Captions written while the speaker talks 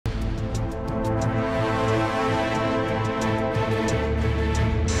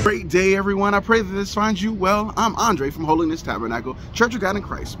Great day, everyone. I pray that this finds you well. I'm Andre from Holiness, Tabernacle, Church of God in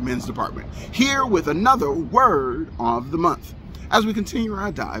Christ, Men's Department, here with another word of the month. As we continue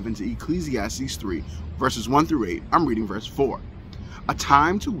our dive into Ecclesiastes 3, verses 1 through 8, I'm reading verse 4. A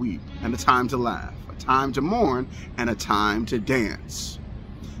time to weep and a time to laugh, a time to mourn and a time to dance.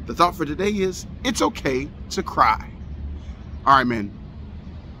 The thought for today is, it's okay to cry. All right, men.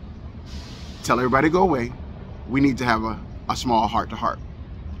 Tell everybody to go away. We need to have a small heart-to-heart.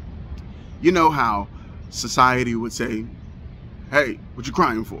 You know how society would say, hey, what you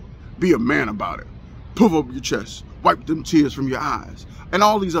crying for? Be a man about it. Puff up your chest. Wipe them tears from your eyes. And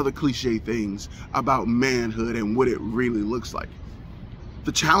all these other cliche things about manhood and what it really looks like.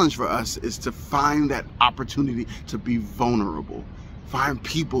 The challenge for us is to find that opportunity to be vulnerable. Find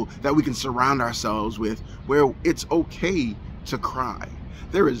people that we can surround ourselves with where it's okay to cry.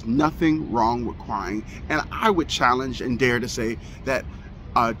 There is nothing wrong with crying. And I would challenge and dare to say that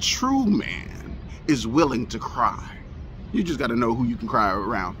a true man is willing to cry. You just got to know who you can cry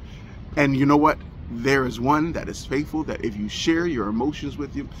around. And you know what? There is one that is faithful, that if you share your emotions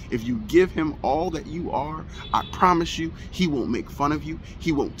with him, if you give him all that you are, I promise you, he won't make fun of you.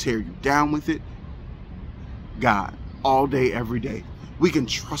 He won't tear you down with it. God, all day, every day. We can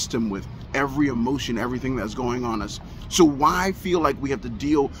trust him with every emotion, everything that's going on us. So why feel like we have to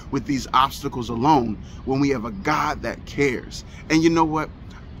deal with these obstacles alone when we have a God that cares? And you know what?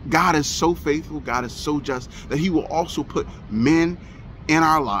 God is so faithful, God is so just, that he will also put men in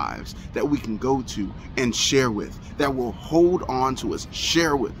our lives that we can go to and share with, that will hold on to us,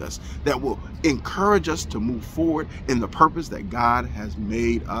 share with us, that will encourage us to move forward in the purpose that God has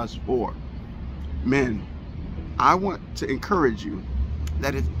made us for. Men, I want to encourage you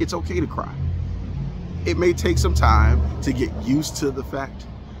that it's okay to cry. It may take some time to get used to the fact,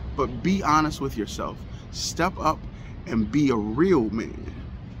 but be honest with yourself. Step up and be a real man,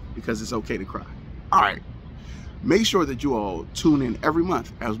 because it's okay to cry. All right. Make sure that you all tune in every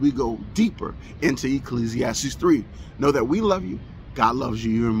month as we go deeper into Ecclesiastes 3. Know that we love you. God loves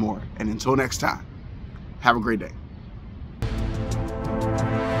you even more. And until next time, have a great day.